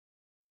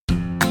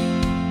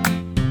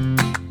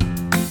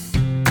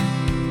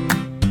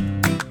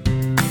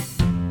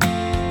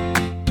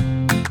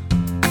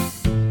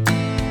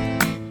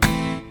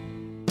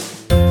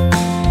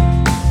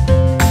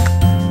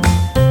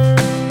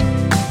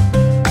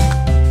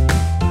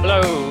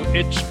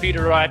It's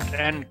Peter Wright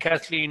and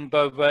Kathleen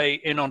Beauvais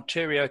in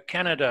Ontario,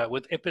 Canada,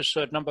 with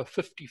episode number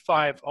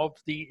 55 of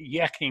The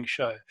Yakking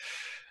Show.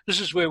 This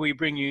is where we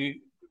bring you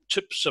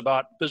tips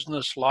about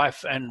business,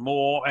 life, and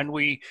more, and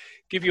we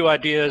give you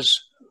ideas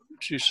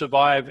to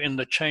survive in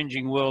the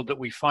changing world that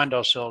we find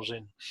ourselves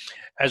in.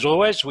 As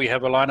always, we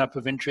have a lineup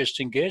of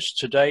interesting guests.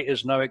 Today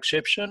is no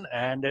exception,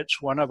 and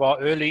it's one of our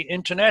early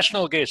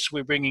international guests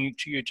we're bringing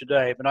to you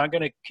today. But I'm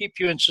going to keep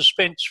you in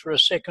suspense for a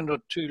second or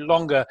two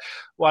longer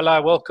while I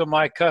welcome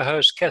my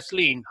co-host,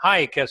 Kathleen.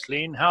 Hi,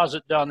 Kathleen. How's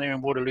it down there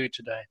in Waterloo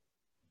today?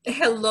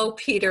 Hello,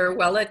 Peter.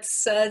 Well,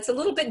 it's a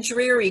little bit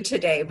dreary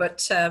today,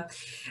 but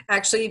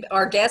actually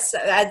our guests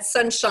add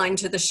sunshine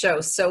to the show.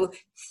 So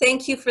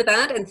thank you for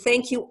that, and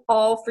thank you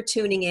all for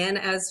tuning in.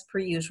 As per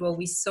usual,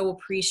 we so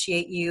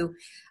appreciate you,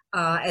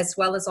 as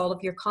well as all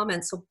of your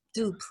comments. So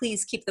do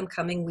please keep them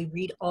coming. We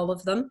read all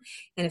of them.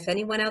 And if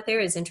anyone out there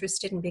is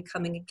interested in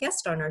becoming a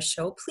guest on our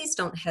show, please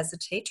don't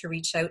hesitate to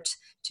reach out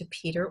to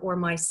Peter or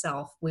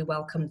myself. We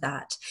welcome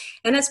that.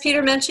 And as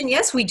Peter mentioned,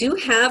 yes, we do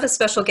have a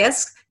special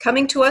guest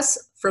coming to us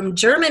from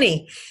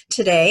Germany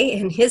today,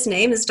 and his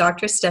name is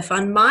Dr.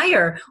 Stephan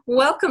Meyer.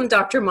 Welcome,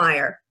 Dr.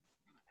 Meyer.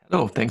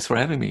 Hello, thanks for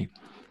having me.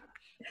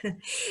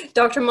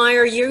 Dr.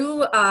 Meyer,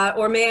 you,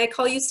 or may I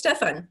call you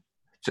Stephan?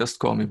 Just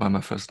call me by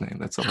my first name,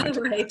 that's all right.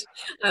 All right,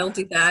 I'll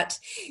do that.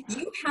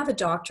 You have a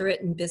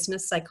doctorate in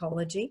business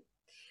psychology.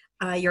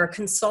 You're a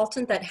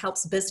consultant that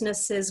helps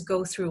businesses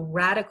go through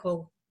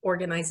radical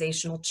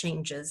organizational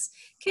changes.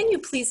 Can you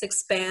please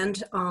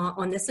expand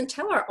on this and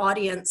tell our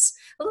audience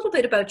a little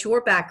bit about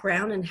your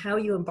background and how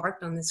you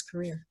embarked on this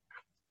career?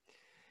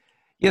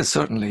 Yes,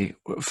 certainly.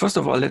 First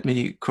of all, let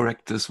me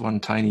correct this one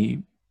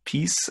tiny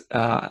piece.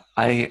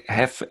 I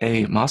have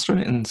a master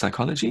in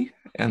psychology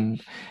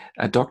and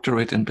a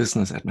doctorate in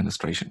business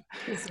administration.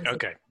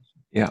 Okay.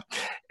 Yeah.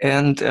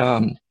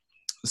 And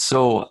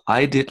so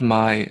I did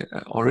my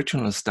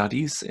original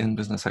studies in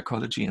business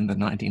psychology in the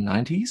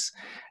 1990s.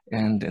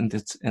 And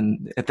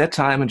at that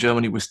time in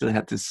Germany, we still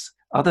had this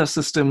other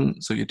system.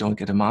 So you don't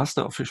get a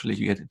master officially,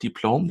 you get a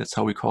diploma. That's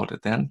how we called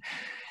it then.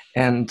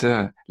 And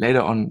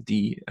later on,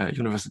 the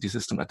university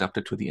system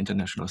adapted to the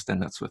international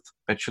standards with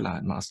bachelor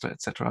and master,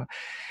 etc.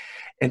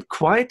 And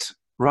quite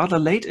rather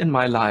late in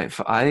my life,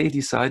 I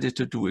decided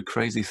to do a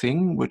crazy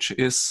thing, which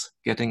is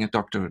getting a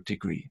doctorate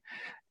degree.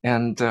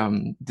 And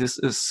this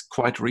is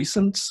quite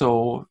recent.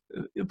 So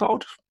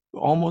about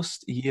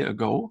almost a year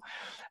ago,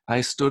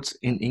 I stood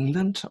in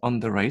England on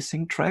the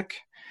racing track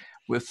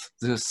with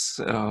this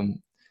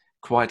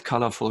quite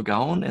colorful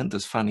gown and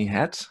this funny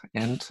hat,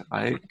 and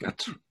I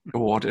got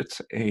awarded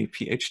a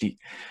PhD,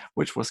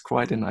 which was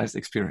quite a nice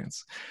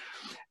experience.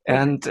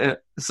 And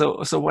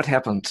so what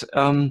happened?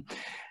 When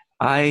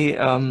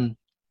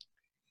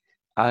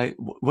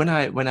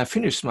I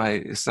finished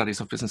my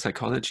studies of business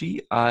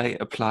psychology, I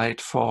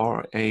applied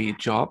for a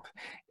job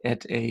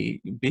at a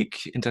big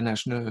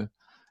international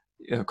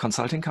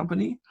consulting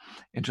company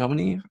in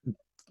Germany.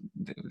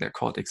 They're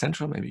called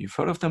Exterminator, maybe you've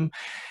heard of them.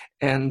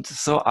 And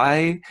so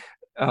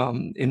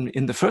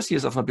in the first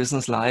years of my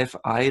business life,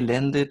 I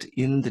landed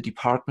in the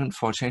department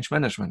for change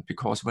management,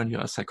 because when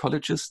you're a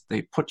psychologist,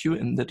 they put you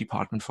in the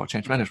department for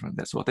change management.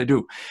 That's what they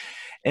do.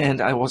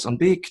 And I was on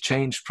big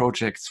change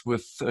projects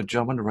with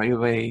German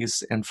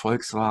Railways and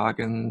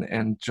Volkswagen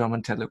and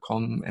German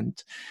Telekom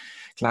and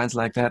clients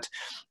like that.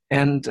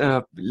 And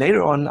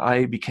later on,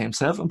 I became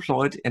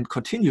self-employed and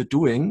continued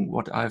doing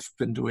what I've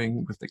been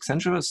doing with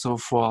Accenture. So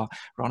for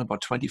around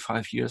about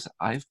 25 years,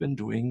 I've been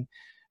doing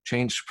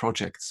change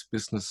projects,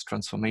 business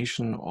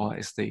transformation, or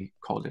as they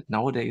call it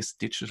nowadays,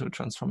 digital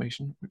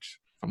transformation, which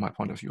from my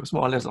point of view is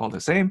more or less all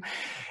the same.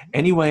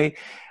 Anyway,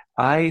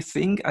 I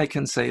think I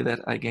can say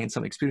that I gained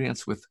some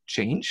experience with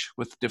change,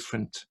 with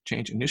different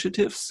change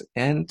initiatives.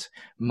 And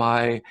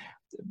my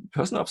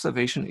personal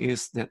observation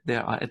is that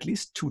there are at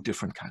least two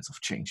different kinds of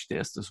change.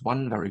 There's this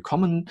one very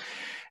common,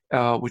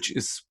 which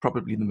is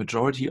probably the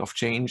majority of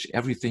change.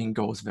 Everything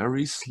goes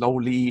very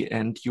slowly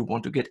and you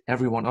want to get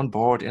everyone on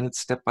board, and it's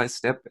step by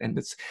step, and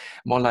it's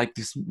more like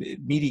this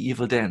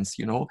medieval dance,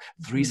 you know,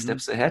 3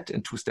 steps ahead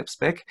and 2 steps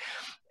back.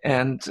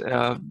 And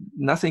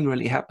nothing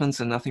really happens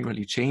and nothing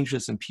really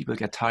changes and people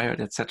get tired,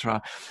 etc.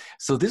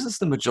 So this is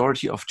the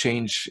majority of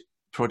change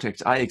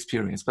projects I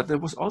experienced. But there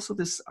was also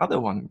this other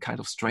one, kind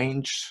of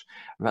strange,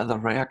 rather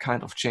rare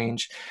kind of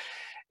change.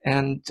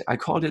 And I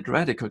called it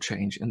radical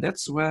change. And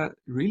that's where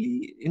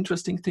really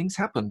interesting things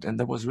happened. And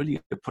there was really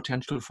a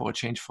potential for a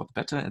change for the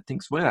better, and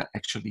things were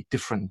actually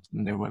different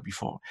than they were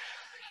before.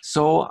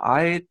 So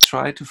I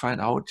tried to find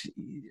out,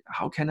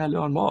 how can I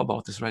learn more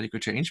about this radical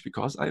change,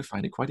 because I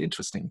find it quite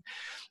interesting.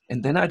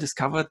 And then I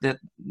discovered that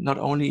not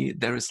only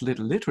there is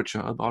little literature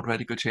about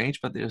radical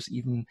change, but there's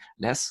even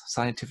less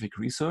scientific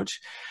research.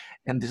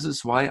 And this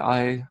is why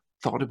I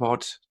thought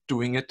about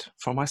doing it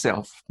for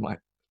myself, my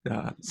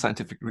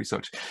scientific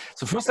research.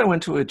 So first I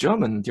went to a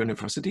German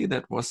university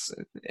that was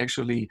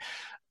actually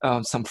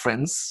some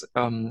friends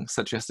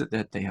suggested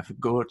that they have a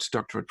good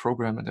doctorate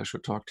program and I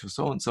should talk to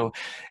so and so.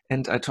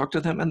 And I talked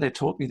to them and they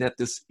told me that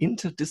this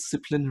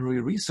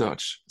interdisciplinary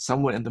research,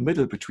 somewhere in the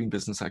middle between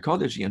business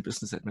psychology and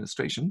business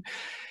administration,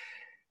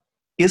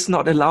 is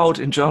not allowed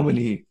in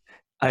Germany.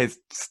 I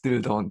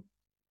still don't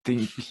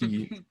think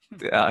he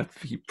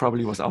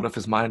probably was out of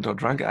his mind or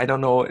drunk. I don't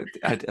know.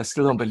 I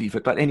still don't believe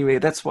it. But anyway,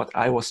 that's what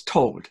I was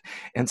told.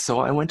 And so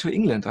I went to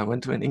England. I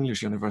went to an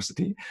English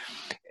university.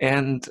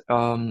 And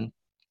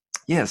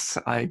yes,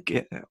 I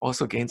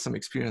also gained some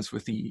experience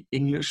with the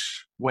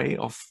English way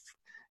of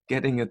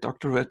getting a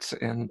doctorate,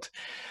 and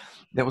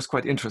that was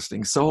quite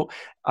interesting. So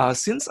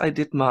since I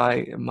did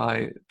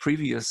my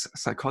previous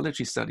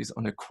psychology studies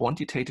on a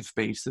quantitative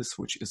basis,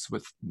 which is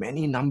with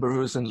many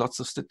numbers and lots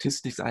of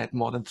statistics, I had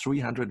more than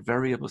 300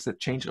 variables that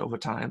changed over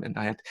time, and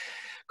I had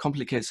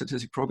complicated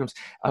statistic programs.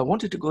 I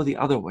wanted to go the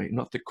other way,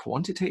 not the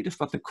quantitative,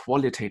 but the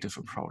qualitative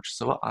approach.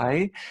 So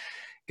I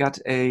got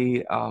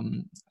a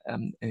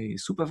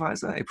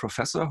supervisor, a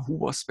professor who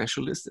was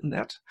specialist in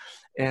that.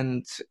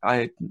 And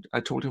I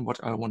told him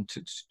what I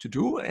wanted to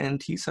do.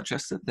 And he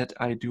suggested that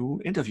I do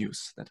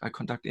interviews, that I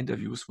conduct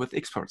interviews with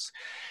experts.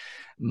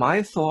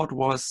 My thought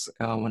was,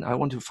 when I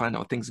want to find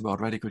out things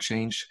about radical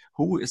change,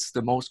 who is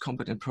the most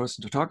competent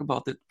person to talk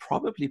about it?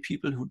 Probably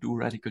people who do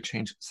radical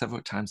change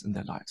several times in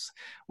their lives,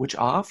 which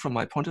are, from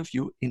my point of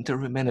view,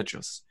 interim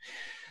managers.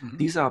 Mm-hmm.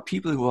 These are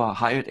people who are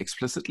hired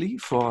explicitly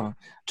for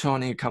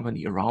turning a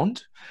company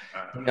around.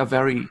 They are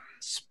very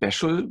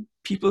special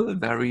people,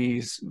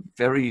 very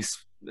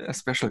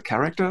special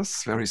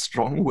characters, very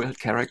strong-willed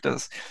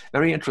characters,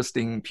 very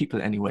interesting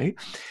people anyway.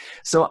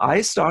 So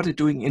I started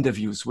doing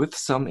interviews with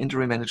some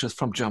interim managers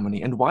from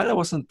Germany. And while I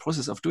was in the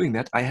process of doing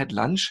that, I had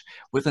lunch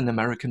with an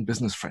American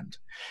business friend.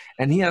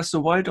 And he asked, so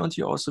why don't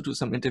you also do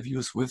some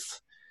interviews with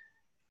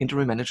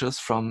interim managers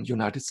from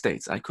United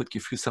States? I could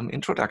give you some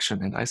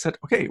introduction. And I said,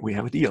 okay, we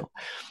have a deal.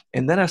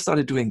 And then I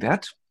started doing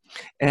that.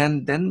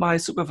 And then my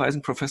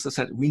supervising professor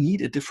said, we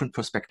need a different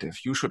perspective.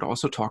 You should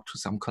also talk to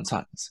some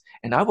consultants.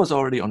 And I was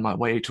already on my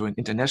way to an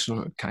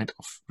international kind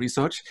of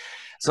research.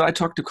 So I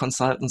talked to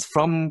consultants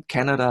from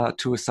Canada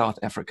to South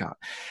Africa.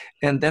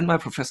 And then my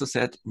professor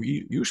said,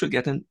 you should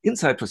get an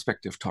inside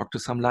perspective, talk to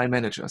some line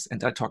managers.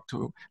 And I talked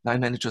to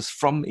line managers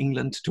from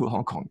England to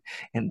Hong Kong.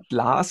 And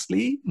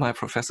lastly, my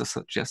professor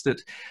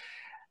suggested,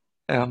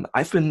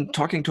 I've been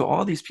talking to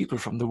all these people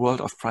from the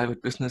world of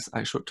private business.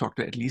 I should talk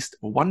to at least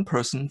one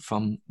person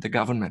from the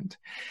government.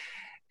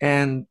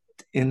 And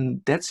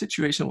in that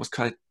situation, it was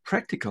quite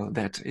practical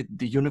that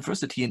the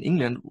university in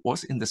England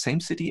was in the same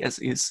city as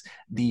is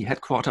the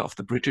headquarters of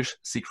the British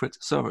Secret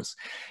Service.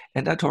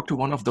 And I talked to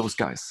one of those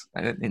guys,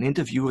 an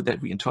interview that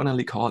we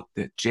internally called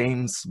the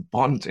James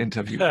Bond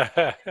interview.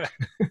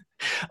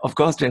 Of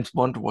course, James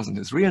Bond wasn't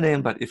his real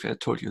name, but if I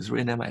told you his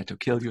real name, I had to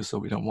kill you, so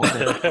we don't want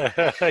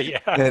that. Yeah.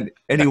 And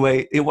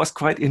anyway, it was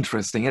quite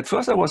interesting. At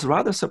first, I was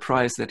rather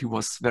surprised that he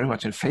was very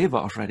much in favor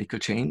of radical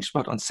change,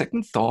 but on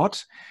second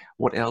thought,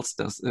 what else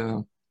does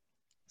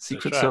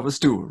Secret Service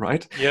do,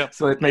 right? Yeah.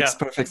 So it makes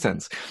perfect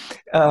sense.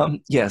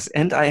 Yes,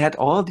 and I had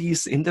all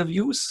these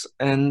interviews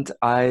and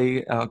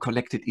I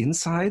collected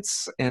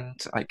insights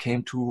and I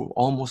came to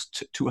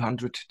almost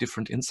 200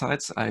 different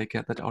insights I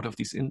gathered out of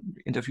these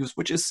interviews,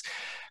 which is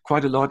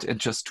quite a lot and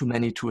just too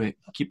many to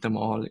keep them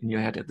all in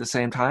your head at the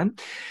same time.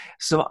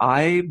 So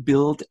I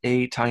built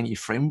a tiny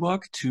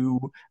framework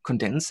to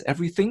condense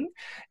everything.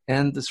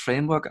 And this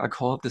framework I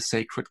called the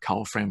Sacred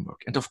Cow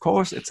Framework. And of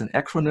course, it's an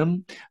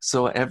acronym.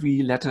 So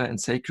every letter in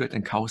sacred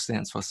and cow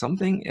stands for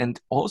something.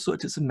 And also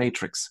it is a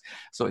matrix.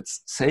 So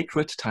it's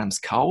sacred times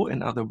cow.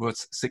 In other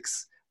words,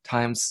 6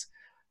 times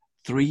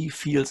 3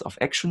 fields of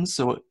action.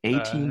 So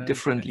 18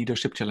 different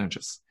leadership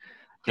challenges.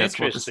 That's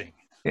interesting.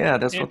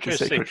 That's what the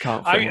Sacred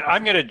Cow Framework.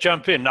 I'm going to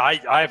jump in.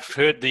 I've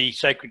heard the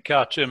Sacred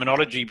Cow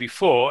terminology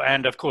before,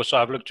 and of course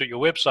I've looked at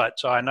your website,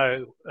 so I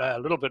know a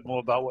little bit more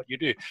about what you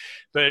do.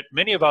 But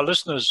many of our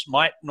listeners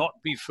might not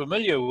be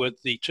familiar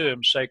with the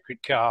term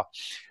Sacred Cow.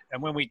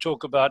 And when we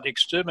talk about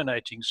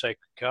exterminating sacred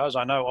cows,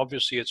 I know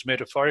obviously it's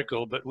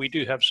metaphorical, but we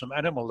do have some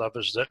animal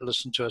lovers that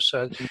listen to us.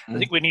 So I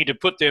think we need to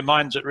put their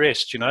minds at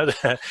rest,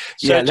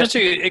 So just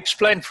to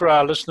explain for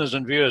our listeners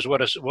and viewers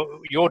what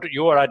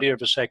your idea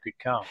of a sacred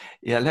cow.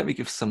 Yeah, let me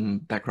give some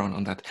background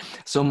on that.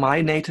 So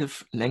my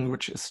native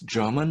language is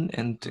German,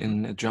 and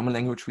in German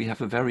language we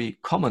have a very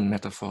common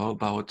metaphor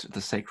about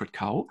the sacred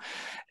cow.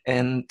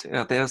 And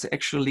there's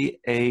actually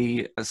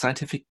a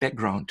scientific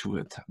background to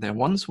it. There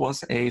once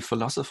was a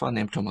philosopher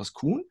named Thomas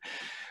Kuhn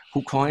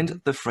who coined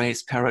the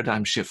phrase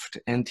paradigm shift.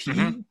 And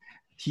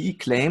he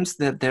claims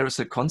that there is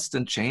a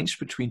constant change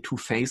between 2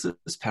 phases,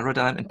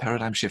 paradigm and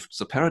paradigm shift.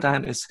 So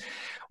paradigm is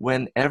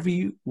when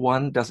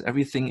everyone does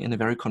everything in a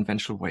very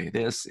conventional way.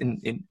 There's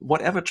in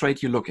whatever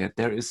trade you look at,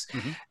 there is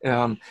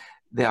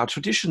there are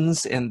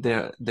traditions and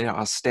there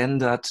are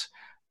standard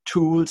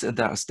tools and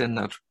there are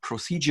standard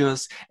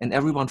procedures, and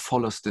everyone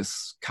follows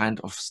this kind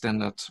of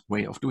standard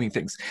way of doing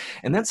things.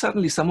 And then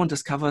suddenly someone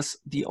discovers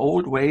the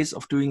old ways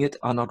of doing it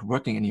are not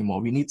working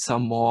anymore. We need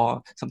something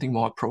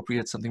more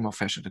appropriate, something more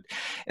fashionable.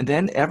 And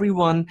then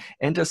everyone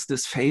enters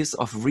this phase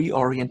of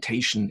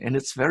reorientation, and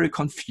it's very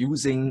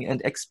confusing,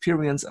 and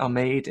experiments are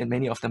made and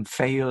many of them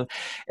fail,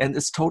 and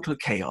it's total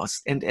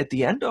chaos. And at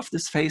the end of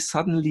this phase,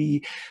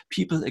 suddenly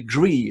people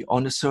agree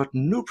on a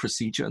certain new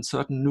procedure and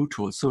certain new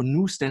tools. So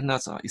new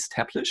standards are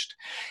established.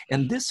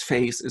 And this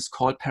phase is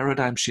called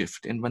paradigm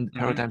shift. And when the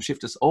paradigm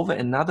shift is over,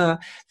 another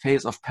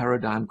phase of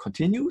paradigm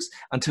continues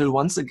until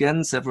once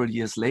again, several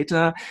years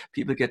later,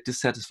 people get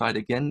dissatisfied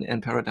again,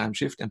 and paradigm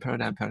shift and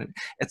paradigm,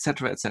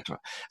 etc., etc.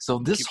 So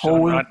this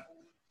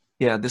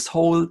this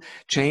whole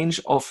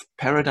change of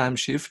paradigm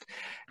shift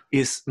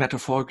is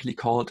metaphorically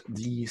called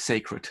the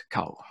sacred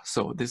cow.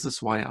 So this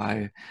is why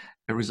I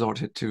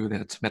resorted to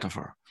that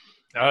metaphor.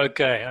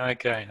 Okay.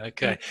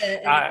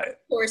 And of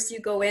course, you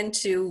go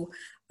into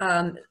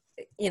on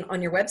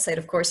your website,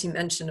 of course, you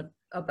mentioned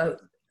about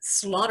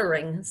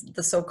slaughtering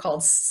the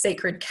so-called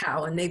sacred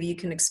cow, and maybe you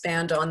can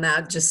expand on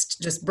that,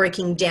 just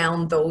breaking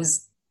down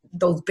those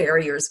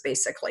barriers,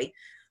 basically.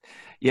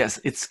 Yes,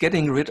 it's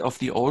getting rid of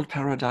the old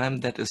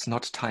paradigm that is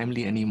not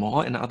timely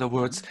anymore. In other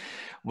words,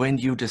 when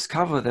you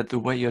discover that the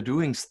way you're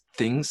doing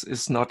things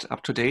is not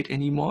up to date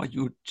anymore,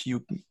 you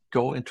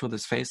go into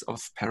this phase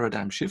of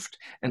paradigm shift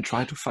and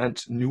try to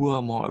find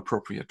newer, more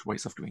appropriate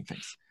ways of doing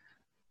things.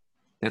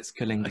 That's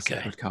killing the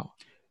sacred cow.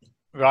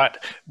 Right,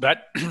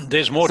 but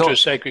there's more to a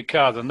sacred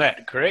cow than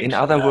that, correct? In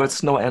other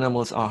words, no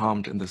animals are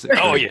harmed in this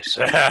experiment. Oh, yes.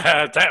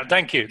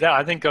 Thank you.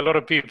 I think a lot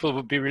of people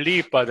would be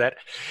relieved by that.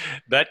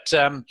 But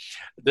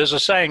there's a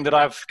saying that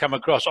I've come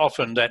across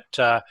often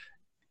that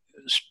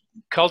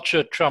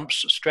culture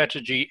trumps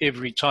strategy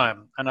every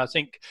time. And I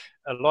think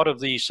a lot of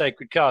the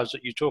sacred cows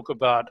that you talk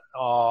about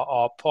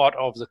are part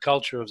of the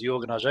culture of the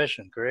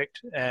organization,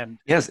 correct? And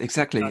yes,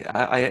 exactly.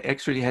 I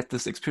actually had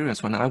this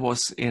experience when I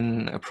was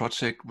in a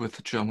project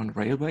with German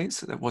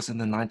Railways. That was in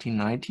the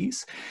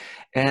 1990s.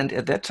 And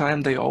at that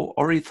time, they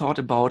already thought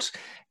about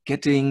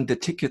getting the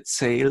ticket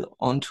sale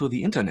onto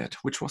the internet,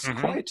 which was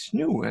quite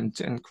new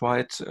and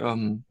quite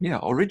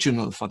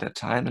original for that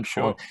time, and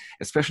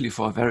especially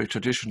for a very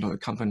traditional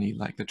company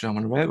like the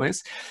German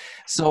Railways.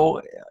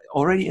 So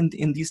already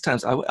in these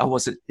times, I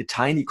was a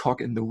tiny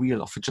cog in the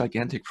wheel of a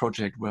gigantic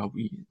project where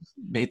we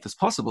made this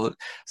possible,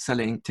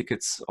 selling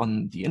tickets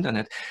on the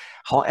internet.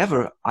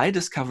 However, I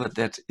discovered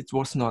that it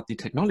was not the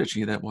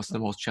technology that was the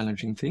most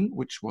challenging thing,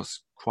 which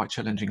was quite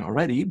challenging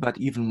already, but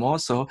even more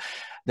so,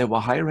 there were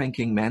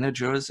high-ranking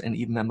managers and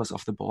even members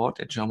of the board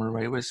at German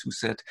Railways who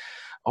said,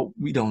 oh,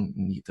 we don't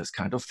need this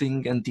kind of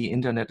thing, and the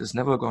internet is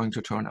never going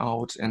to turn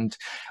out, and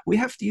we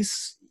have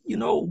these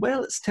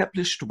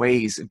well-established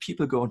ways, and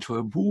people go into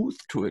a booth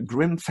to a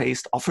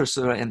grim-faced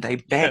officer and they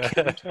beg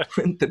him to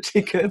print the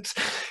ticket,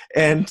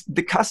 and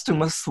the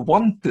customers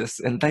want this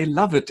and they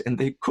love it and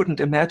they couldn't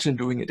imagine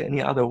doing it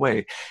any other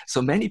way.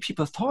 So many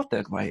people thought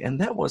that way, and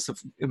that was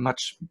a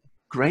much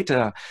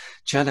greater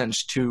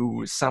challenge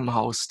to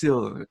somehow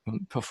still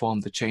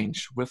perform the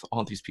change with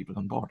all these people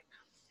on board.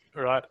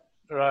 Right.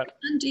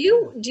 And do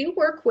you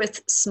work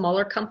with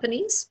smaller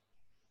companies?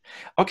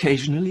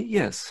 Occasionally,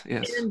 yes.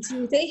 And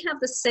do they have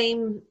the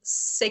same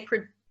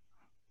sacred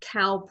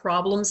cow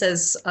problems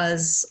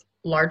as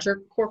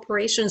larger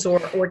corporations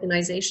or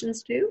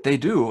organizations do? They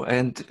do,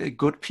 and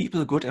good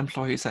people, good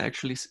employees are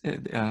actually,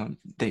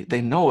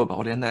 they know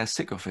about it and they're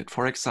sick of it.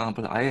 For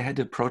example, I had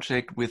a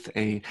project with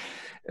a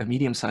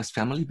medium-sized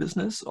family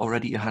business,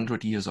 already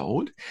 100 years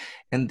old,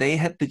 and they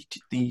had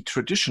the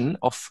tradition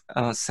of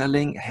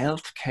selling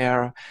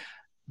healthcare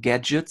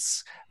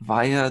gadgets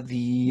via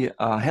the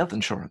health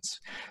insurance.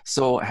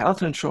 So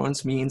health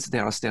insurance means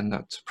there are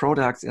standard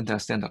products and there are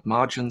standard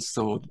margins.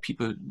 So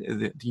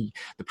the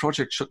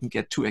project shouldn't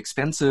get too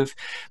expensive.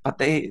 But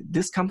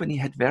this company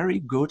had very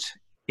good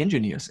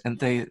engineers, and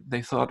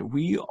they thought,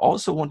 we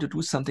also want to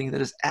do something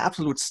that is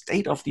absolute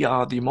state of the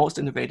art, the most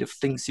innovative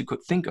things you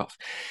could think of.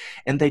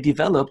 And they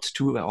developed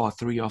 2 or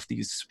 3 of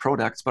these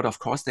products, but of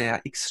course they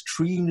are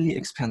extremely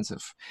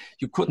expensive.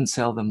 You couldn't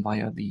sell them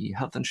via the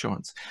health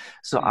insurance.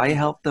 So I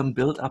helped them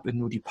build up a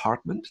new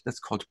department that's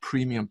called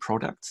premium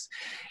products.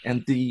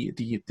 And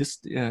this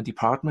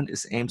department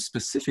is aimed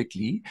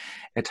specifically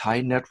at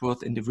high net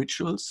worth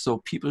individuals.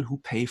 So people who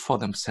pay for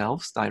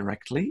themselves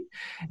directly,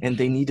 and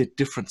they needed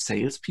different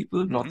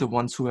salespeople, not the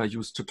ones who are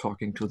used to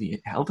talking to the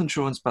health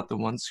insurance, but the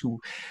ones who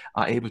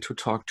are able to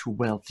talk to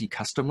wealthy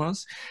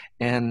customers.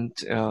 And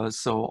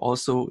so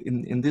also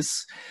in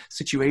this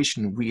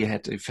situation, we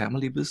had a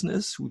family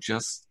business who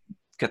just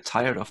got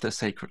tired of their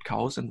sacred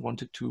cows and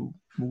wanted to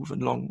move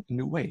along a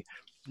new way.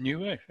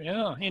 New way,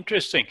 yeah,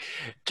 interesting.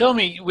 Tell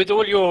me, with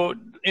all your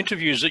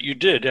interviews that you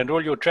did and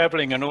all your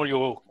traveling and all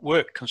your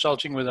work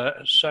consulting with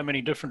so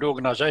many different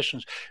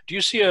organizations, do you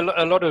see a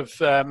lot of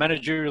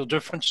managerial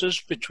differences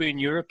between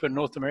Europe and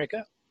North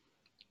America?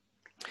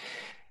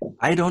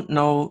 I don't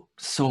know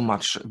so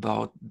much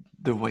about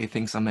the way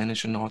things are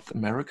managed in North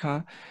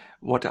America.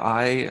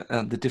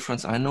 The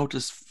difference I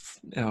noticed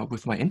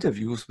with my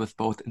interviews with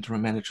both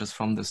interim managers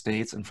from the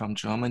States and from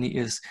Germany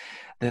is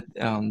that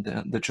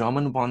the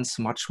German ones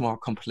much more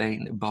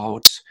complain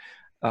about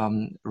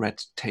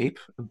red tape,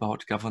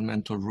 about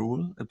governmental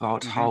rule,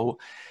 about how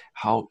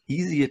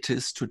easy it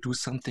is to do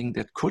something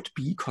that could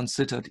be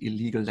considered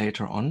illegal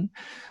later on.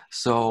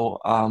 So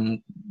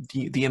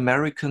the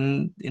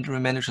American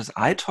interim managers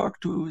I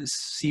talked to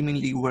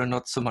seemingly were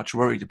not so much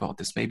worried about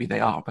this. Maybe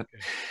they are, but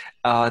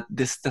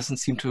this doesn't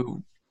seem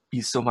to be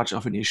so much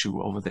of an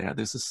issue over there.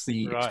 This is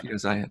the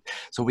experience I had.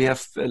 So we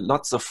have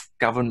lots of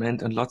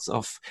government and lots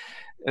of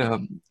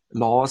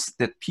laws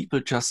that people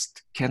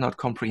just cannot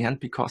comprehend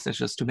because there's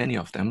just too many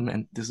of them.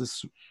 And this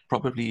is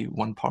probably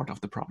one part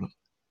of the problem.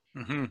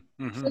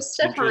 So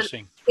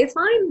Stephan, if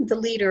I'm the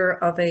leader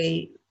of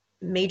a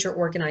major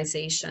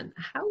organization,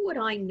 how would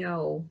I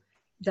know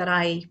that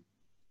I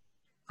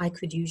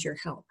could use your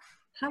help?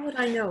 How would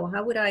I know?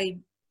 How would I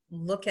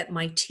look at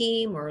my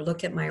team or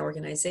look at my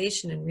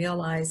organization and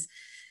realize,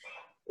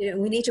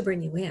 we need to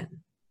bring you in?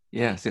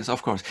 Yes,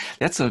 of course.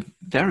 That's a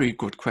very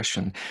good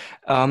question.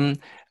 So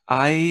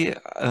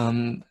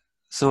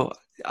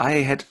I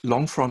had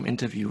long form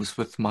interviews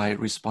with my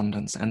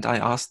respondents, and I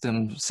asked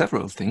them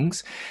several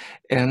things.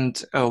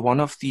 And one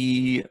of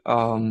the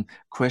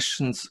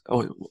questions,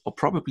 or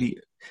probably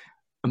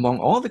among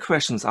all the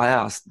questions I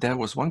asked, there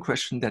was one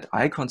question that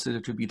I consider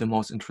to be the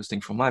most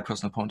interesting from my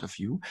personal point of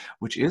view,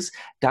 which is,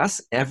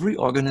 does every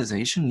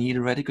organization need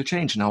a radical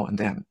change now and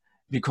then?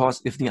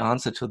 Because if the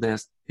answer to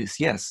this is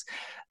yes,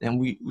 then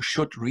we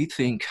should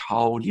rethink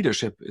how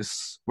leadership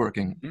is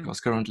working,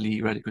 because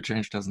currently radical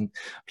change doesn't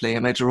play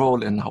a major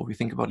role in how we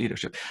think about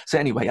leadership. So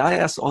anyway, I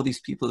asked all these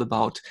people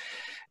about,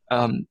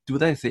 do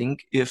they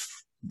think if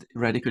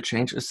radical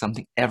change is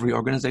something every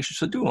organization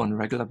should do on a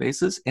regular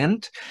basis?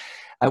 And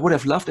I would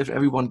have loved if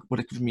everyone would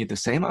have given me the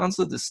same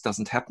answer. This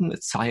doesn't happen.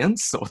 It's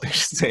science. So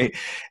there's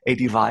a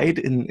divide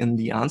in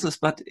the answers,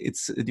 but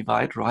it's a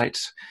divide right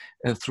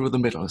through the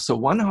middle. So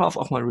one half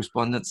of my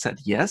respondents said,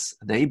 yes,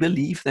 they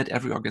believe that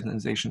every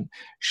organization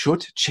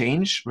should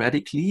change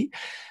radically,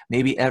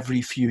 maybe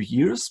every few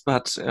years,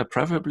 but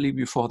preferably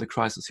before the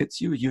crisis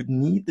hits you. You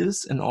need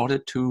this in order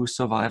to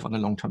survive on a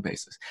long-term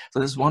basis. So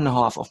this is one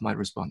half of my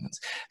respondents.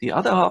 The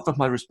other half of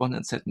my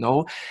respondents said,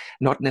 no,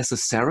 not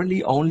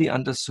necessarily, only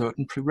under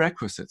certain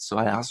prerequisites. So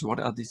I asked, what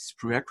are these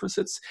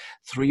prerequisites?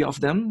 3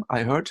 of them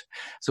I heard.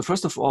 So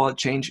first of all,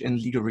 change in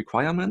legal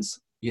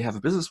requirements. You have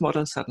a business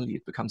model, suddenly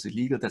it becomes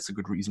illegal. That's a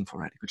good reason for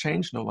radical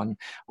change. No one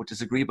would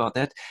disagree about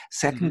that.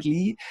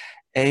 Secondly,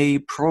 a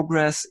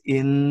progress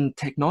in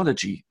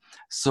technology.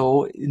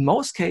 So in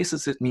most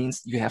cases, it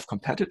means you have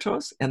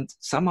competitors, and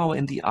somehow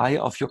in the eye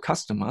of your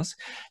customers,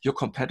 your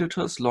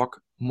competitors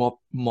look more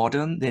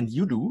modern than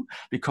you do,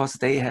 because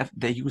they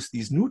use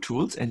these new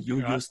tools and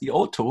you use the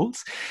old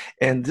tools.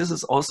 And this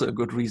is also a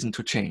good reason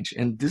to change.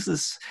 And this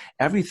is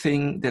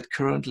everything that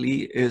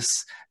currently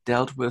is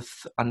dealt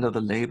with under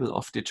the label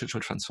of digital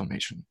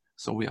transformation.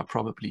 So we are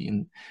probably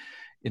in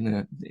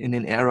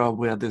an era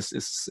where this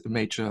is a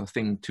major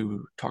thing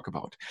to talk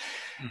about.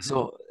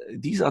 So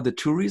these are the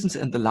 2 reasons.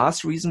 And the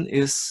last reason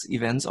is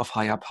events of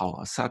higher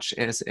power, such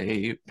as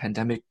a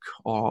pandemic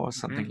or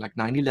something like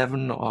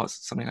 9/11 or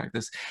something like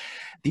this.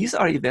 These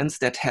are events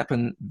that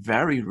happen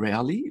very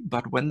rarely,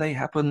 but when they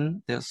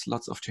happen, there's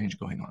lots of change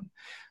going on.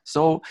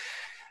 So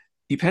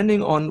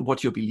depending on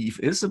what your belief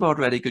is about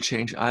radical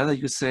change, either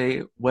you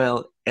say,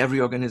 well,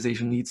 every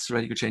organization needs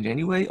radical change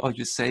anyway, or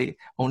you say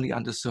only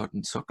under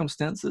certain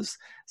circumstances.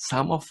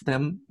 Some of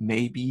them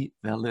may be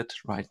valid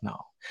right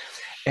now.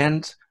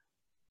 And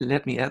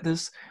let me add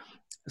this.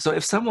 So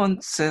if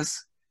someone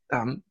says,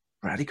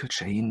 radical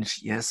change,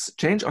 yes,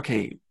 change,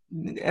 okay,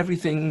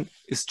 everything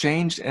is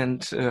changed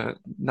and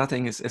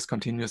nothing is as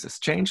continuous as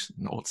change,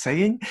 an old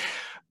saying,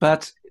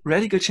 but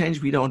radical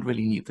change, we don't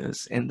really need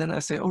this. And then I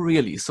say, oh,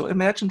 really? So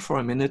imagine for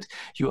a minute,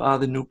 you are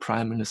the new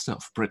Prime Minister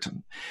of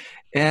Britain.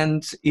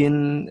 And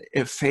in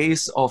a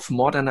phase of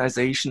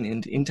modernization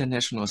and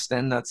international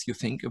standards, you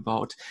think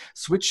about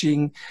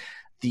switching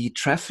the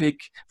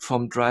traffic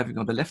from driving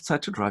on the left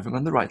side to driving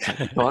on the right side,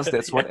 because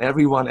that's what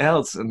everyone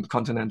else in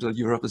continental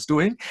Europe is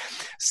doing.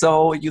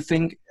 So you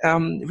think,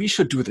 we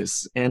should do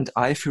this. And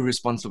I feel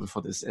responsible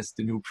for this as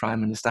the new Prime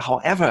Minister.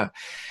 However,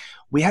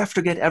 we have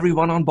to get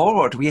everyone on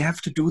board. We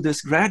have to do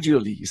this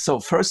gradually. So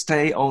first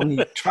day,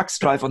 only trucks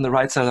drive on the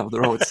right side of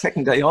the road.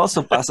 Second day,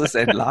 also buses.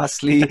 And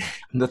lastly,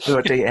 on the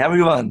third day,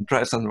 everyone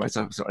drives on the right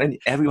side of the road. And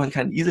everyone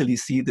can easily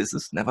see this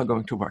is never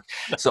going to work.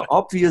 So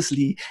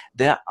obviously,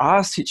 there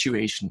are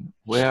situations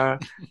where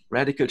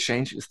radical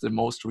change is the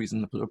most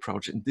reasonable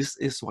approach. And this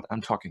is what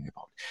I'm talking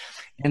about.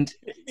 And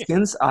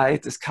since I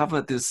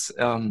discovered this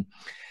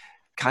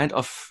kind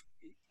of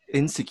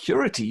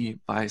insecurity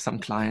by some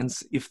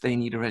clients if they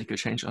need a radical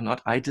change or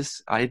not, I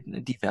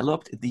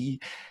developed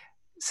the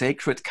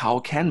sacred cow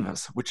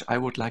canvas, which I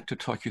would like to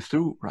talk you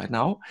through right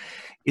now.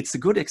 It's a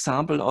good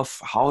example of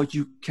how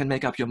you can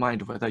make up your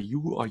mind whether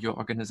you or your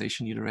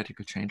organization need a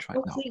radical change right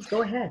now. Please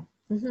go ahead.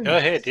 Go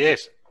ahead,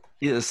 yes.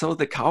 Yeah, so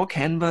the cow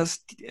canvas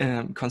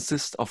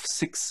consists of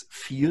 6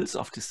 fields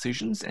of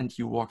decisions, and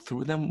you walk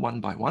through them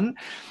one by one.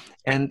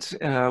 And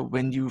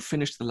when you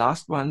finish the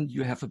last one,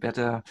 you have a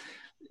better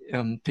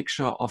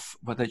picture of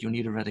whether you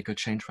need a radical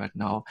change right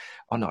now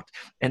or not.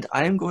 And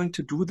I am going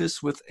to do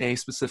this with a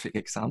specific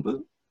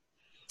example.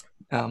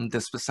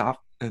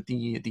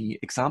 The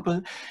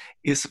example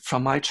is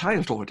from my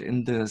childhood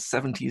in the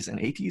 70s and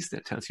 80s.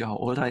 That tells you how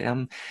old I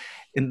am.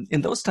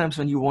 In those times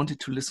when you wanted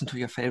to listen to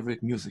your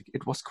favorite music,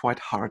 it was quite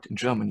hard in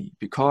Germany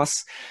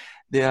because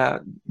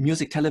their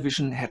music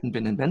television hadn't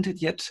been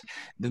invented yet.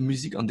 The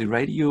music on the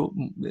radio,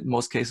 in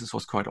most cases,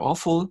 was quite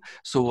awful.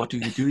 So what do?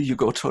 You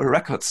go to a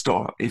record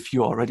store if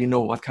you already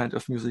know what kind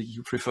of music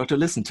you prefer to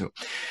listen to.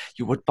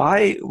 You would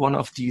buy one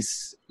of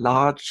these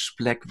large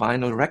black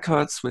vinyl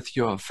records with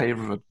your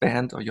favorite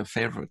band or your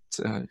favorite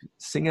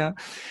singer.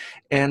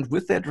 And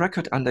with that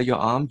record under your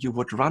arm, you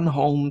would run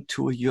home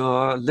to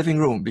your living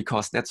room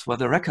because that's where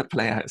the record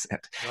player is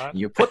at. Right.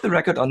 You put the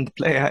record on the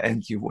player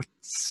and you would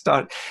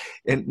start.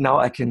 And now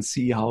I can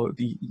see how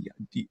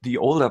the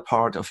older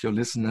part of your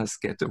listeners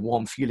get a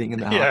warm feeling in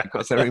their heart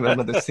because I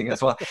remember this thing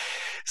as well.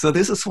 So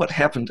this is what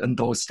happened in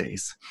those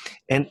days.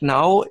 And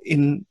now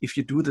if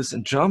you do this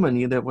in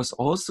Germany, there was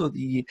also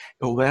the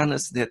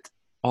awareness that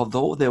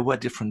although there were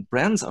different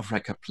brands of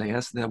record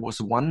players, there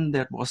was one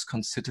that was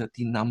considered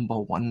the number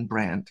one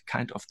brand,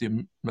 kind of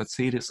the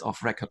Mercedes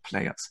of record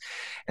players.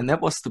 And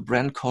that was the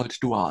brand called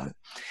Dual.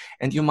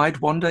 And you might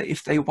wonder,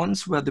 if they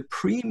once were the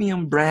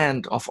premium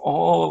brand of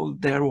all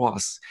there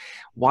was,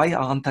 why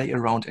aren't they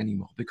around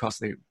anymore? Because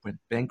they went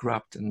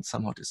bankrupt and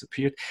somehow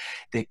disappeared.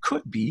 They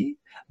could be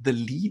the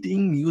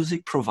leading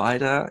music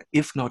provider,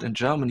 if not in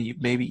Germany,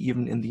 maybe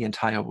even in the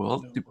entire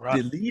world,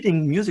 the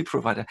leading music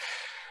provider,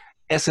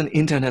 as an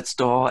internet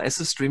store, as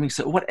a streaming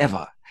store,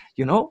 whatever,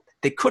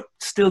 they could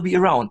still be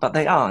around, but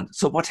they aren't.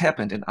 So what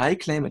happened? And I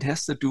claim it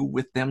has to do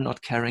with them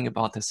not caring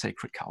about the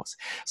sacred cows.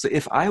 So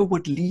if I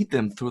would lead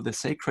them through the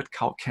sacred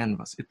cow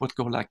canvas, it would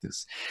go like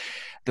this.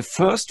 The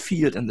first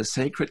field in the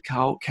sacred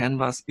cow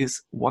canvas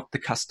is what the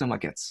customer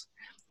gets.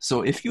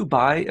 So if you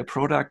buy a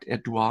product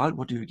at Dual,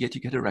 what do you get?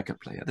 You get a record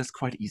player. That's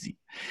quite easy.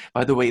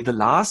 By the way, the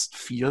last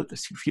field,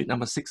 field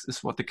number 6,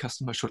 is what the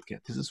customer should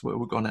get. This is where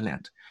we're going to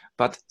land,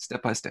 but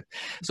step by step.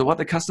 So what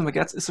the customer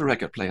gets is a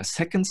record player.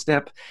 Second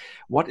step,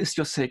 what is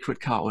your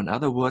sacred cow? In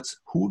other words,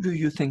 who do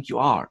you think you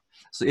are?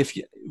 So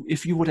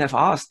if you would have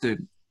asked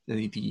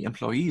the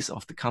employees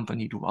of the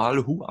company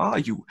Dual, who are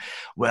you?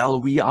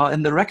 Well, we are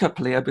in the record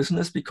player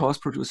business because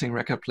producing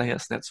record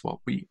players, that's what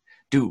we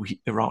do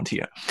around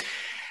here.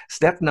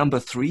 Step number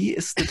 3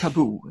 is the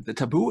taboo. The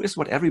taboo is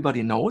what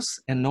everybody knows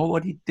and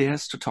nobody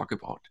dares to talk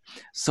about.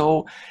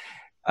 So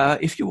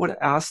if you would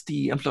ask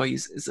the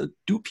employees,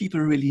 do people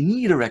really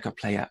need a record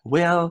player?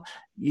 Well,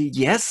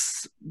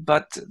 yes,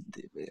 but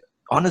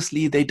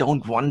honestly, they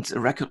don't want a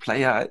record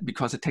player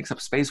because it takes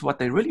up space. What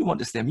they really want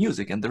is their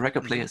music, and the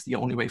record player is the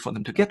only way for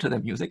them to get to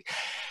their music.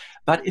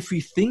 But if we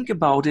think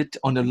about it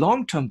on a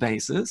long-term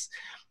basis,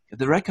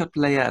 the record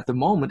player at the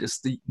moment is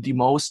the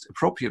most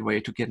appropriate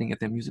way to getting at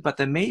their music. But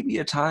there may be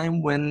a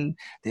time when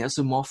there's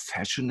a more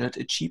fashionate,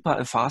 a cheaper,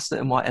 a faster,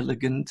 a more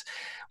elegant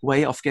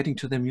way of getting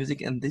to their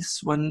music. And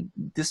this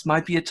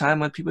might be a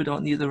time when people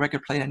don't need the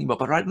record player anymore.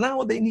 But right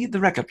now they need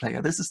the record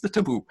player. This is the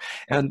taboo.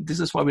 And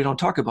this is why we don't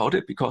talk about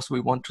it, because we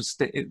want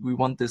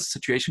this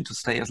situation to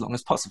stay as long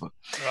as possible.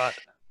 Right.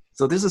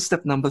 So this is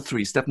step number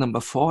 3. Step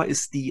number 4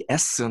 is the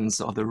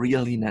essence or the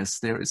realiness.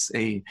 There is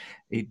a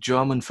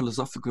German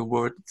philosophical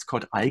word. It's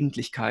called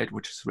Eigentlichkeit,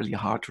 which is really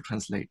hard to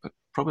translate, but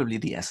probably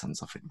the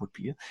essence of it would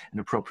be an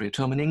appropriate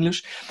term in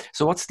English.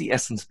 So what's the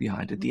essence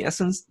behind it? The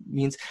essence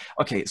means,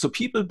 okay, so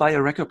people buy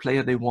a record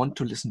player, they want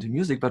to listen to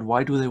music, but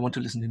why do they want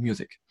to listen to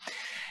music?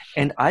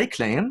 And I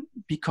claim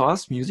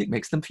because music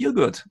makes them feel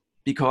good.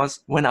 Because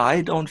when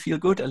I don't feel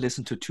good, I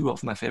listen to 2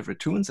 of my favorite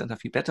tunes and I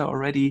feel better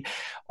already.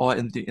 Or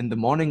in the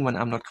morning when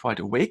I'm not quite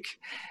awake,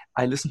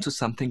 I listen to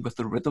something with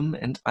the rhythm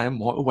and I'm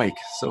more awake.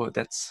 So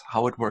that's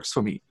how it works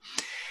for me.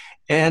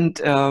 And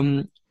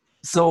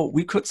so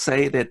we could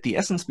say that the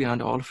essence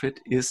behind all of it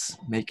is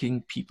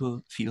making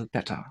people feel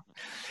better.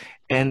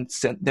 And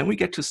then we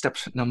get to step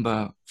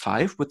number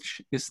 5,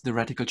 which is the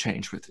radical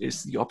change, which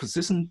is the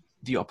opposition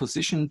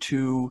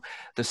to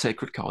the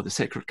sacred cow. The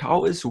sacred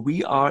cow is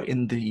we are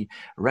in the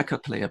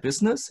record player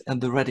business, and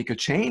the radical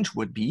change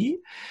would be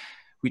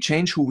we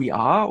change who we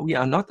are. We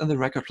are not in the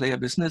record player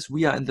business.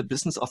 We are in the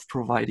business of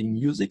providing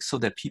music so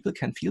that people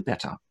can feel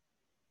better.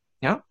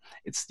 Yeah,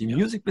 it's the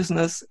music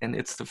business and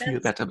it's the feel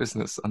better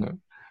business on a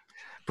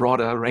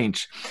broader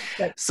range.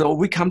 Right. So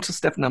we come to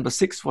step number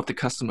 6, what the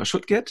customer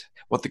should get.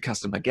 What the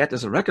customer get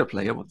is a record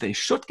player. What they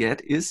should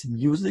get is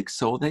music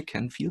so they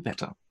can feel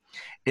better.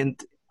 And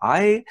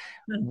I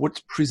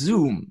would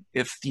presume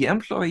if the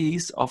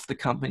employees of the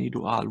company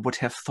Dual would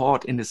have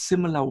thought in a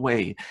similar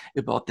way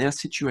about their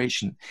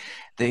situation,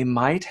 they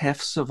might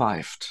have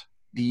survived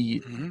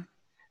the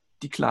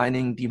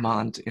declining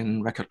demand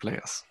in record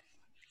players.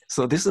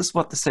 So this is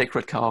what the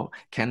Sacred Cow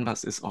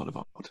canvas is all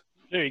about.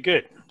 Very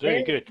good.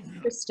 Very good.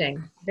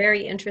 Interesting.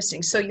 Very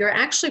interesting. So you're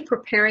actually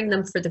preparing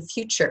them for the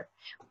future.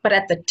 But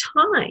at the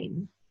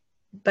time,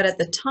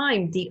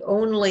 the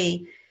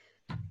only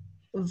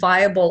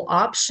viable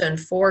option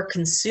for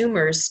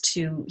consumers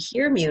to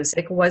hear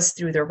music was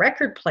through the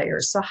record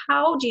players. So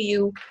how would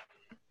you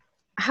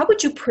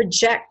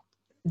project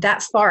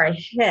that far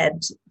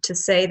ahead to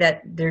say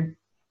that they're,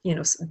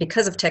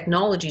 because of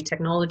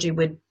technology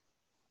would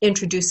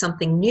introduce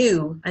something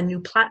new, a new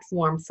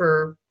platform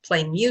for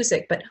playing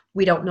music, but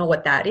we don't know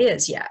what that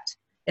is yet.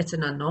 It's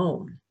an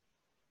unknown.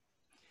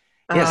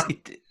 Yes,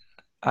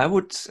 I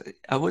would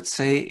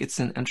say it's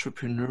an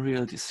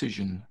entrepreneurial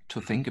decision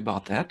to think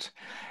about that.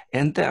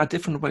 And there are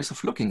different ways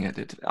of looking at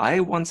it. I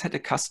once had a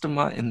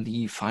customer in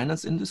the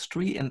finance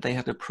industry, and they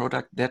had a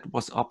product that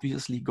was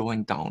obviously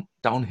going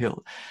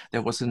downhill.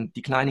 There was a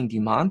declining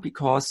demand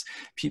because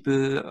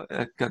people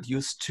got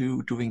used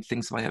to doing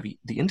things via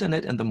the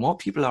internet, and the more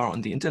people are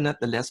on the internet,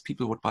 the less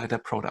people would buy their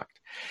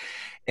product.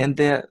 And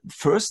there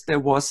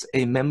was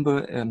a member,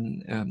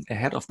 a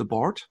head of the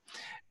board,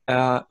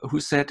 who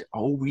said,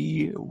 "Oh,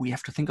 we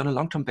have to think on a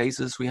long-term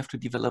basis. We have to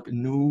develop a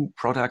new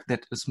product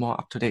that is more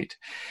up to date."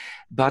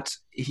 But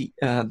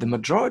the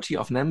majority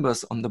of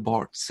members on the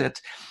board said,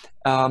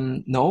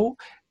 "No,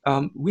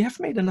 we have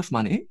made enough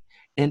money,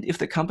 and if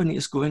the company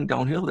is going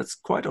downhill, that's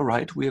quite all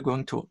right. We are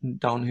going to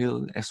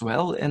downhill as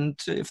well. And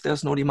if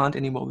there's no demand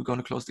anymore, we're going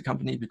to close the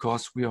company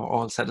because we are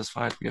all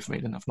satisfied. We have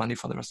made enough money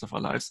for the rest of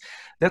our lives.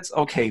 That's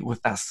okay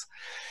with us."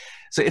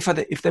 So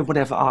if they would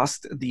have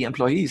asked the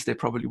employees, they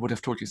probably would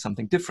have told you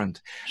something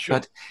different. Sure.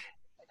 But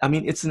I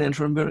mean, it's an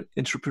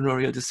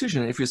entrepreneurial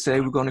decision. If you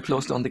say we're going to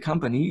close down the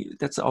company,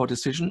 that's our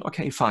decision.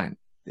 Okay, fine.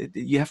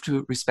 You have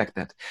to respect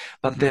that.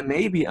 But there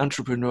may be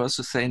entrepreneurs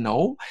who say,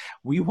 no,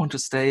 we want to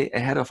stay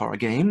ahead of our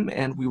game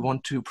and we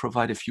want to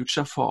provide a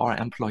future for our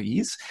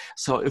employees.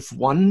 So if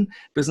one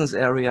business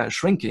area is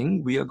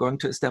shrinking, we are going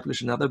to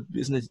establish another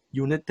business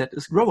unit that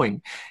is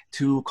growing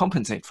to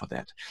compensate for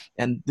that.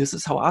 And this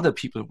is how other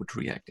people would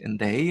react. And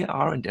they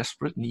are in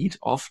desperate need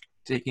of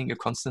taking a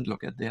constant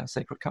look at their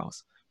sacred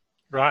cows.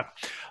 Right.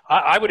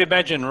 I would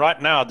imagine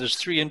right now there's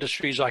three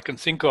industries I can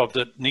think of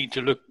that need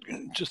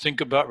to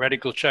think about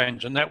radical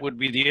change, and that would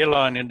be the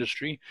airline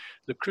industry,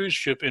 the cruise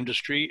ship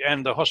industry,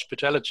 and the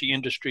hospitality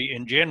industry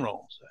in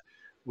general. So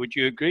would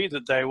you agree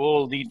that they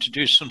all need to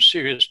do some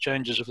serious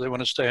changes if they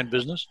want to stay in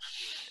business?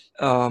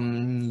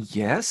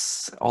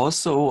 Yes,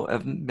 also a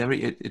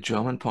very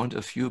German point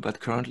of view,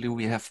 but currently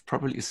we have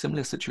probably a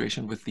similar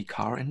situation with the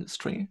car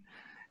industry.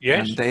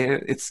 Yes.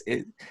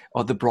 And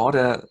or the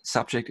broader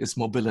subject is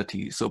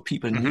mobility. So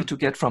people need to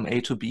get from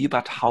A to B,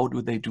 but how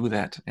do they do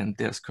that? And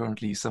there's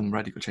currently some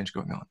radical change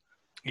going on.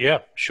 Yeah,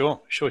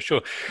 sure.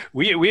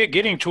 We are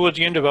getting towards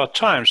the end of our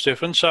time,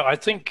 Stephan. So I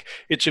think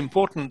it's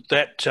important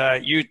that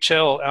you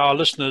tell our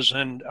listeners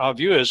and our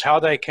viewers how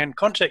they can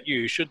contact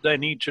you should they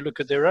need to look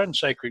at their own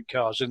sacred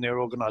cows in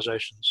their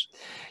organizations.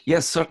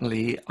 Yes,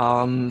 certainly.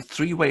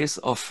 3 ways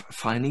of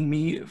finding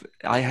me.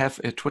 I have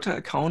a Twitter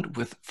account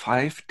with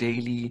 5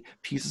 daily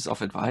pieces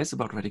of advice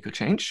about radical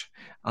change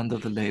under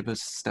the label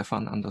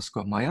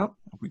Stephan_Meyer.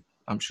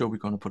 I'm sure we're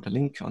going to put a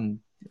link on.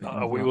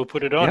 We will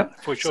put it on,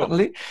 for sure.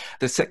 Certainly.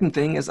 The second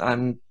thing is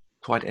I'm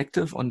quite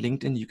active on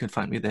LinkedIn. You can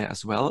find me there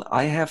as well.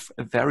 I have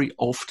a very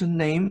often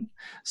name.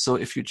 So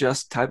if you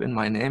just type in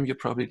my name, you're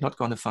probably not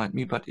going to find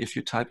me. But if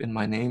you type in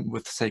my name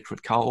with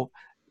sacred cow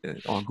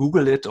or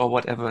Google it or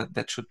whatever,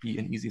 that should be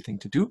an easy thing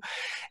to do.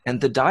 And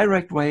the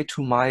direct way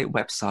to my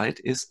website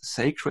is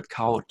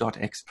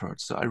sacredcow.expert.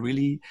 So I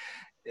really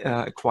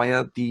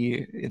acquired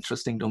the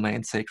interesting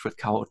domain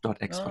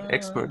sacredcow.expert.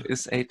 Expert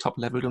is a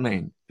top-level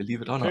domain,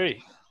 believe it or not.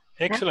 Very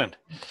excellent.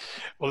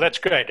 Well, that's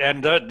great.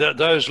 And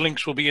those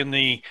links will be in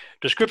the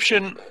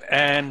description,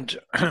 and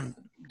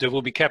there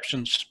will be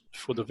captions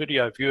for the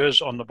video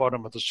viewers on the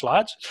bottom of the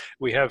slides.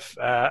 We have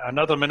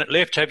another minute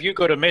left. Have you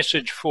got a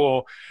message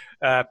for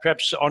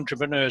perhaps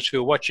entrepreneurs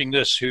who are watching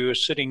this, who are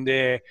sitting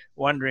there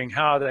wondering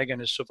how they're going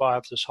to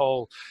survive this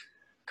whole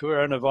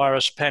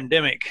coronavirus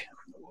pandemic?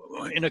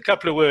 In a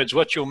couple of words,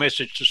 what's your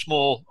message to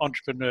small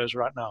entrepreneurs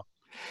right now?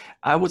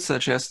 I would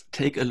suggest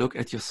take a look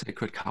at your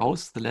sacred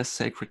cows. The less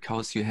sacred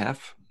cows you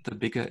have, the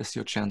bigger is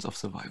your chance of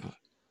survival.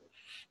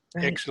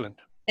 Right. Excellent.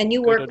 And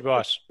you work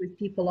with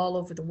people all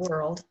over the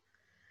world.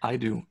 I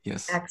do,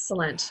 yes.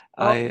 Excellent.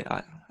 I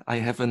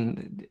have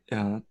an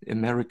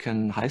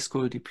American high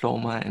school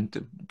diploma and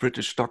a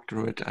British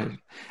doctorate.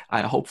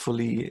 I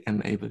hopefully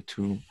am able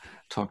to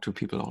talk to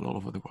people all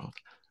over the world.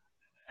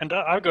 And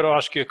I've got to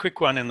ask you a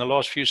quick one in the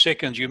last few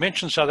seconds. You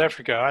mentioned South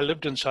Africa. I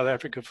lived in South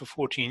Africa for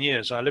 14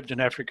 years. I lived in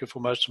Africa for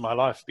most of my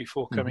life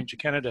before coming to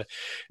Canada.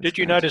 Did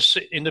you notice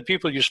in the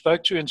people you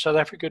spoke to in South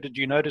Africa, did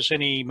you notice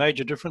any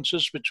major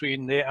differences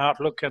between their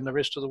outlook and the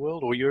rest of the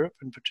world, or Europe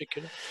in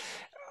particular?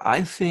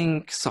 I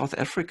think South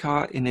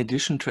Africa, in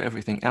addition to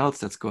everything else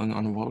that's going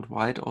on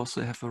worldwide,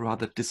 also have a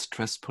rather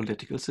distressed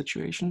political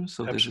situation.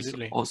 So Absolutely.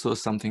 This is also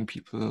something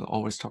people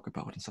always talk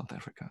about in South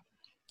Africa.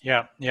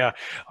 Yeah.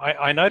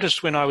 I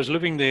noticed when I was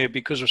living there,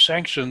 because of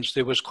sanctions,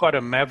 there was quite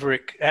a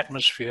maverick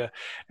atmosphere.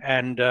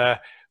 And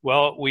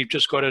Well, we've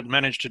just got to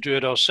manage to do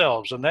it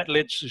ourselves. And that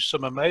led to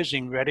some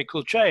amazing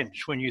radical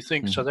change. When you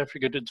think South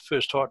Africa did the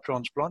first heart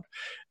transplant,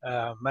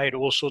 made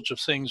all sorts of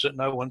things that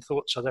no one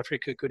thought South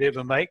Africa could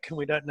ever make, and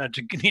we don't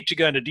need to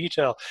go into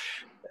detail.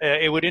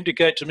 It would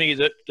indicate to me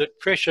that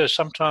pressure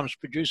sometimes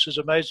produces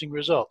amazing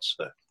results.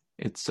 So,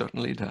 it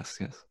certainly does,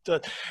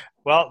 yes.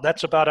 Well,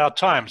 that's about our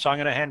time. So I'm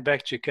going to hand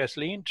back to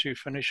Kathleen to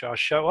finish our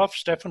show off.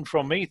 Stephan,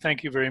 from me,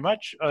 thank you very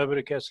much. Over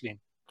to Kathleen.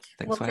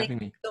 Thanks for having me.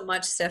 Thank you so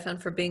much, Stephan,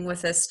 for being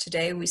with us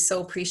today. We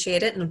so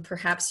appreciate it. And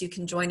perhaps you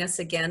can join us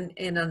again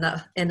in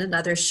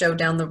another show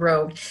down the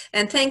road.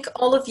 And thank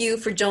all of you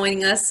for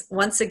joining us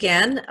once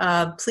again.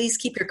 Please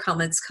keep your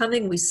comments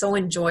coming. We so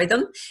enjoy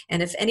them.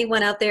 And if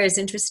anyone out there is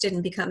interested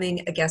in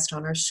becoming a guest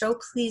on our show,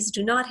 please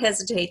do not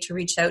hesitate to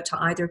reach out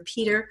to either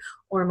Peter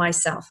or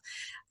myself.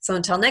 So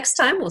until next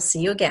time, we'll see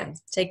you again.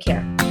 Take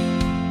care.